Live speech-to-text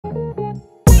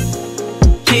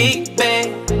Kick back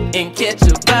and catch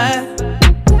a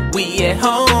vibe. We at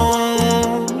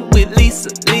home with Lisa,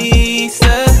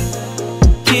 Lisa.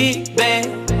 Kick back,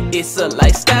 it's a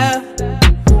lifestyle.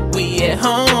 We at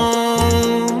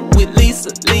home with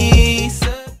Lisa,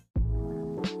 Lisa.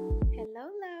 Hello,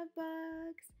 love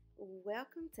bugs.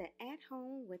 Welcome to At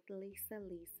Home with Lisa,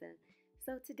 Lisa.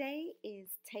 So today is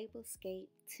Tablescape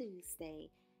Tuesday,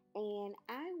 and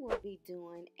I will be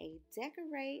doing a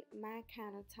decorate my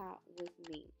countertop with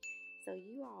me. So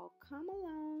you all come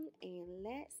along and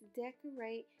let's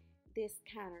decorate this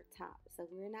countertop. So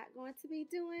we're not going to be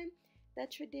doing the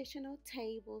traditional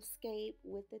tablescape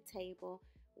with the table.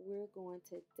 We're going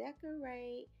to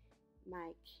decorate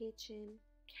my kitchen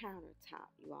countertop,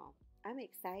 you all. I'm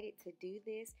excited to do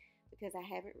this because I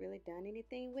haven't really done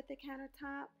anything with the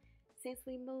countertop since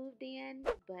we moved in,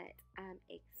 but I'm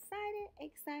excited.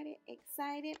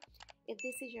 If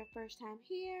this is your first time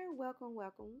here, welcome.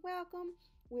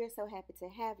 We're so happy to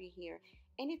have you here.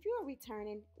 And if you're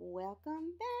returning,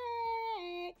 welcome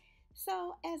back.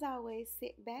 So as always,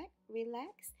 sit back,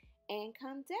 relax, and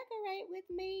come decorate with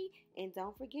me. And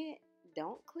don't forget,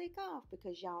 don't click off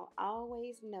because y'all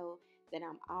always know that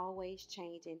I'm always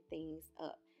changing things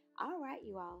up. All right,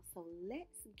 you all, so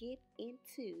let's get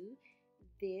into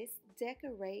this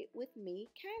decorate with me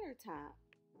countertop.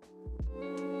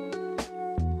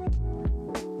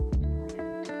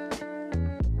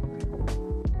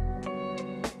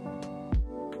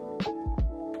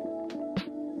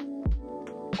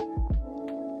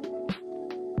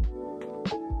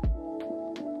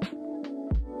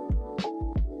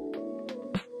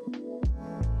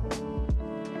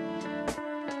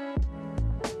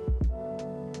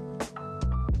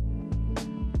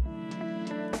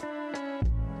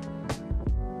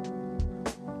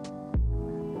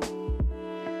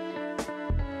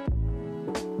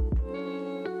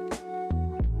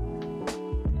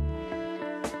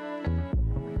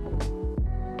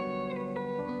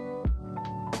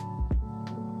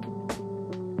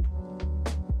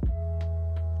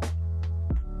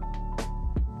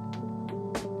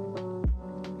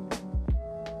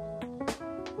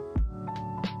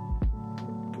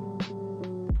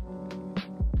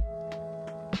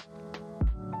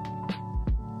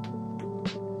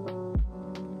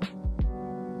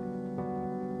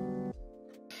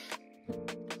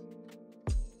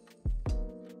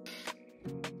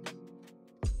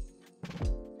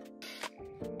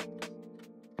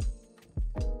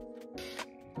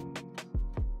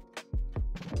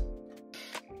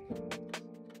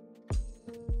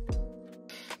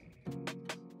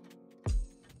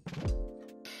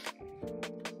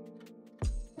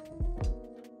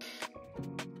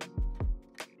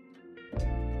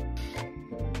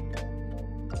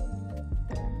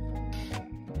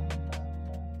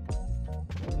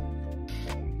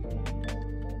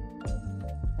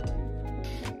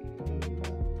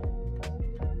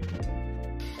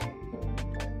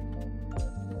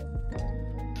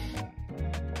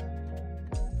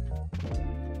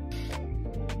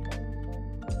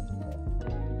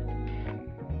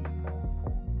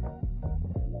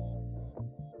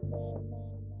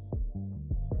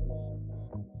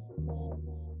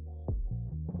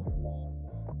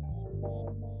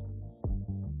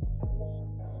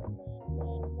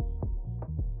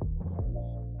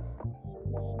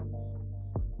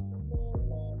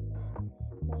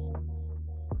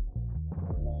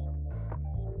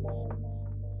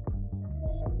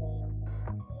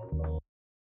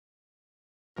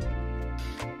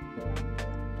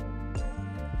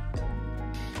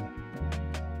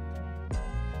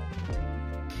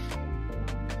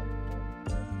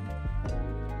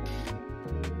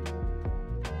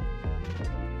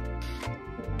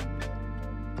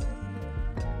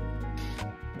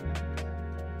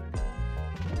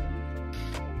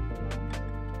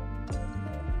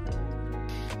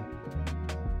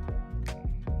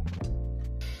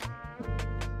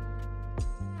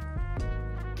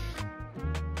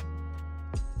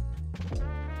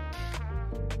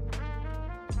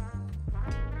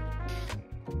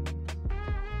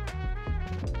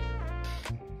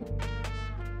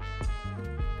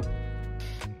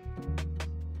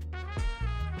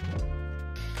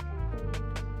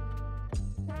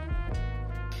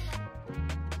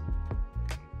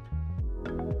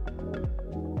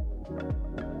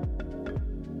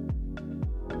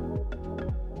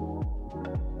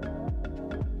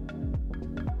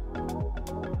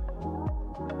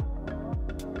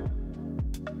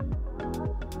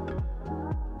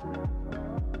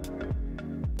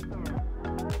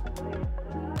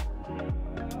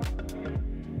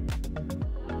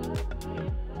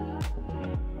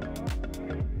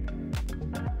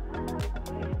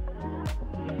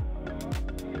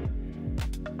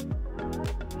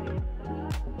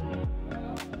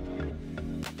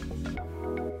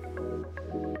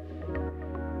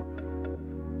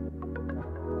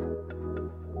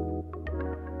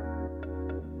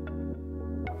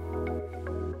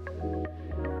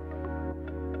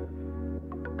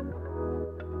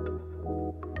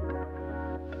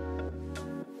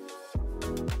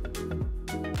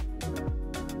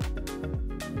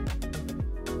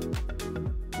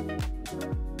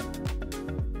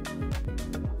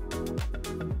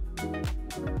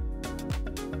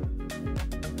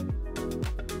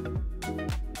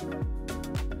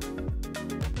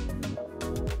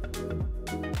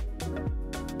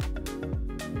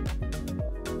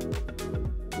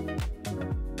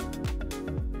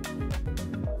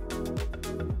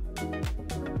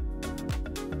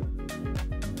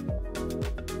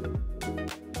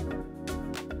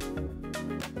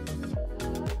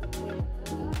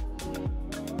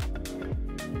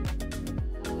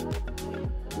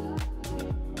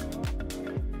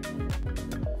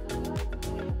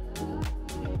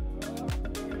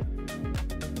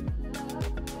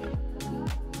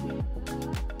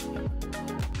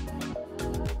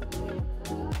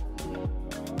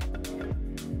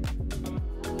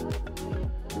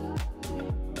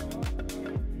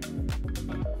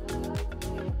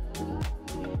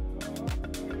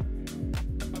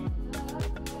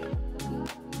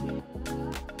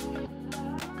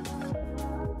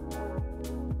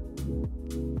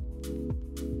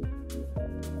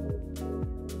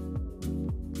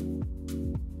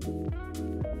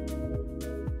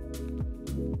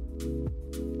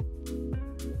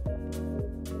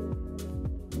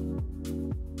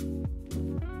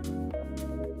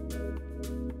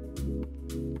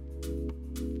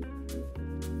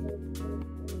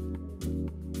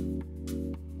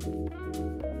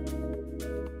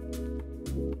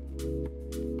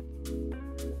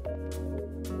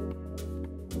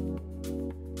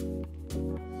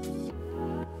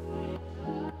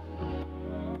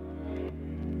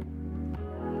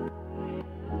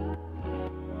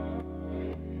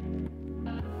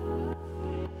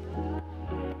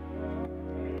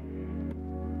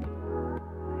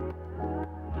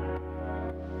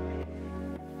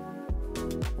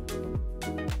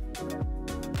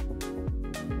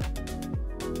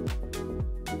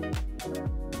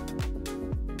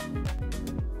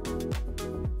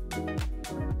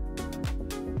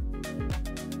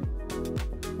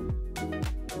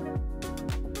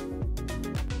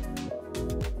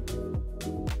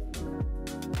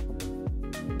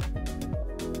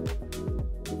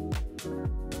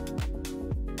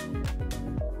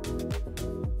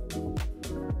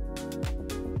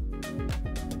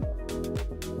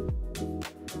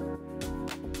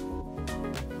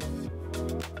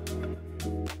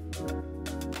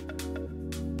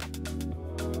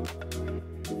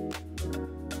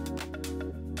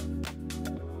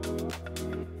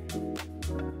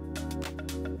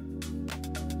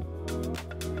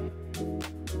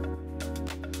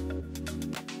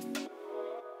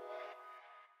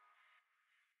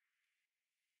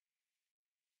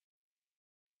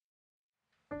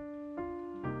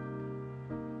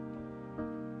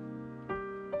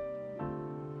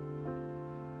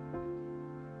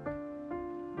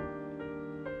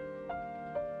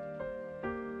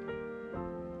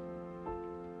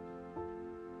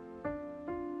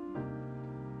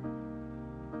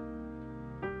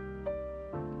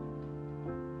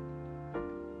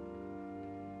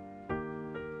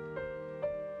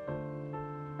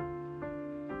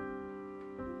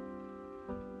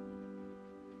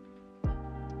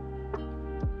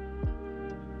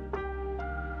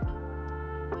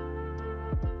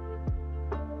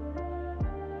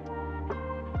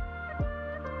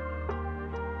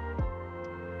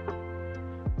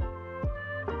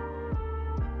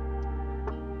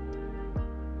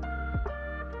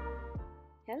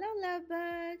 Hello, love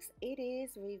bugs. It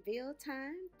is reveal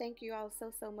time. Thank you all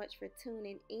so much for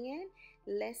tuning in.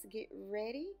 Let's get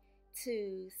ready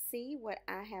to see what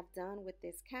I have done with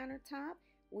this countertop.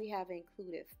 We have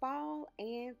included fall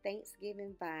and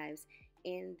Thanksgiving vibes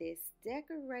in this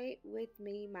Decorate With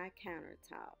Me My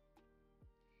Countertop.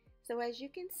 So as you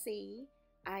can see,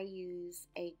 I use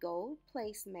a gold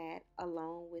placemat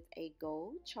along with a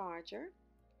gold charger.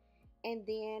 And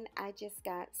then I just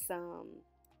got some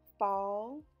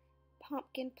fall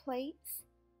pumpkin plates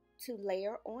to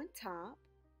layer on top,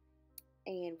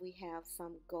 and we have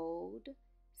some gold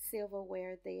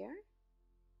silverware there,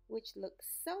 which looks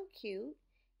so cute.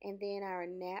 And then our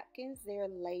napkins, they're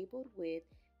labeled with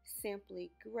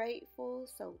simply grateful,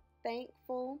 so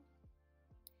thankful,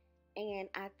 and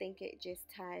I think it just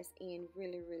ties in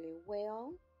really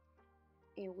well.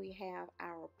 And we have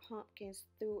our pumpkins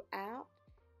throughout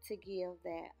to give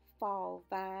that fall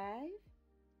vibe.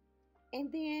 And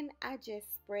then I just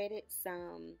spreaded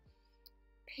some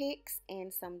picks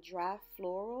and some dry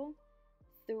floral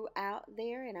throughout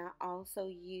there, and I also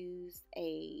used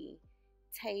a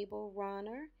table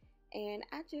runner, and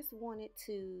I just wanted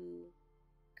to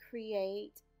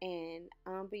create an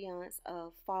ambiance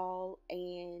of fall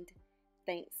and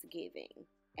Thanksgiving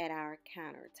at our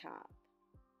countertop.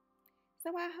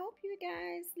 So I hope you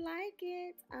guys like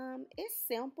it. It's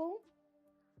simple,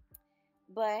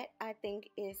 but I think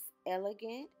it's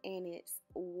elegant and it's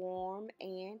warm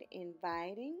and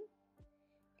inviting.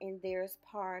 And there's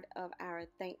part of our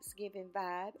Thanksgiving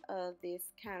vibe of this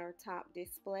countertop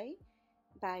display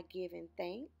by giving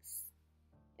thanks.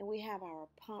 And we have our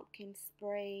pumpkin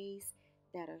sprays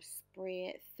that are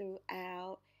spread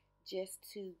throughout just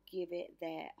to give it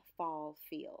that fall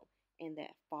feel and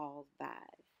that fall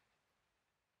vibe.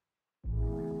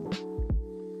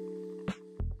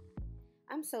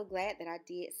 I'm so glad that I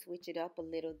did switch it up a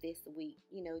little this week,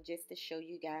 just to show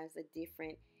you guys a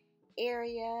different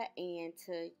area and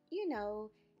to,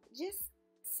 just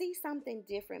see something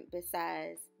different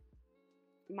besides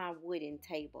my wooden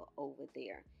table over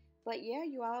there. But yeah,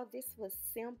 you all, this was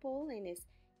simple and it's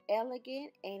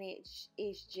elegant and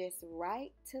it's just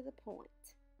right to the point.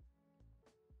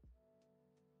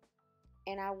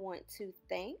 And I want to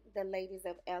thank the ladies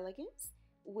of elegance,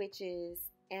 which is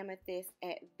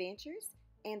Amethystadventures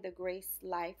and the Grace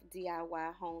Life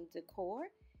DIY Home Decor.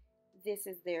 This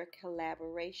is their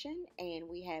collaboration, and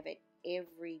we have it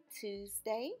every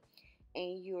Tuesday.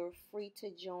 And you're free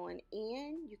to join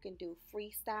in. You can do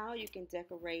freestyle. You can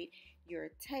decorate your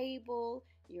table,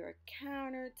 your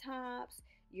countertops,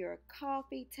 your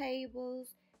coffee tables,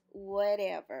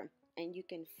 whatever. And you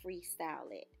can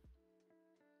freestyle it.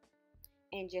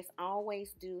 And just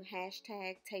always do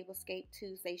hashtag Tablescape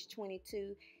Tuesdays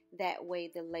 22. That way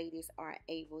the ladies are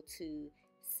able to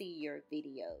see your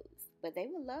videos. But they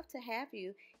would love to have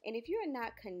you. And if you're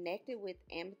not connected with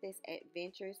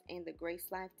Amethystadventures and the Grace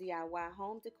Life DIY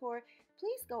Home Decor,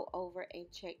 please go over and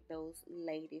check those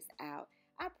ladies out.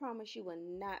 I promise you will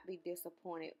not be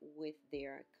disappointed with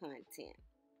their content.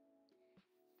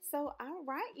 So, all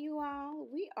right, you all,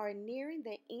 we are nearing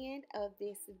the end of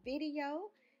this video.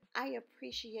 I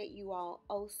appreciate you all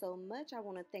oh so much. I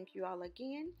want to thank you all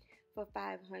again for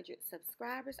 500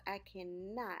 subscribers. I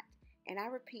cannot, and I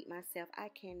repeat myself, I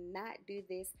cannot do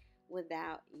this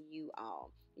without you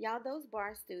all. Y'all, those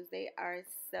bar stools, they are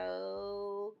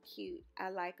so cute. I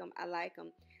like them.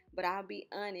 But I'll be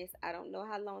honest, I don't know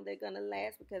how long they're going to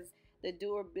last because the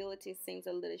durability seems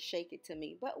a little shaky to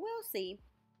me. But we'll see.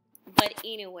 But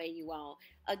anyway, you all,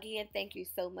 again, thank you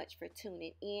so much for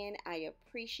tuning in. I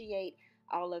appreciate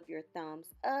all of your thumbs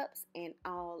ups and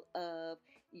all of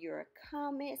your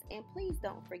comments, and please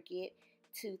don't forget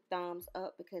to thumbs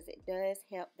up because it does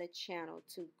help the channel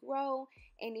to grow.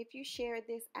 And if you share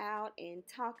this out and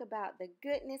talk about the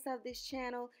goodness of this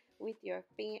channel with your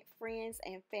friends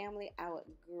and family, I would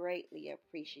greatly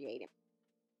appreciate it.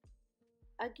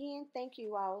 Again, thank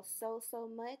you all so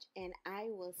much, and I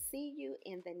will see you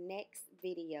in the next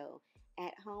video.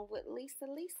 At Home with Lisa.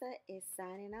 Lisa is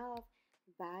signing off.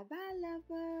 Bye bye, love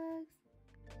bugs.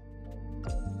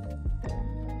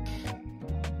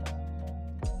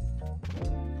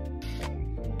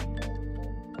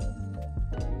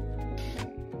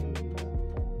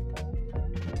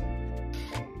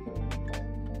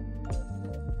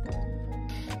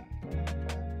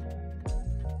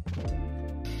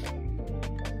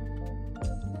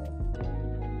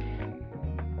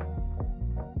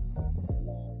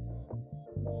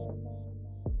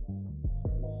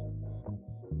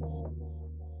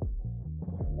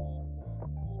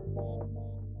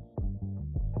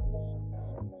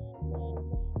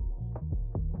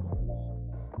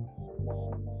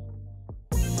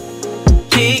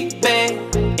 Kick back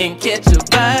and catch a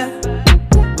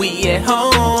vibe. We at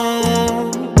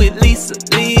home with Lisa,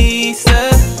 Lisa.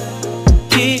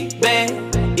 Kick back,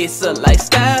 it's a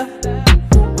lifestyle.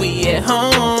 We at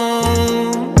home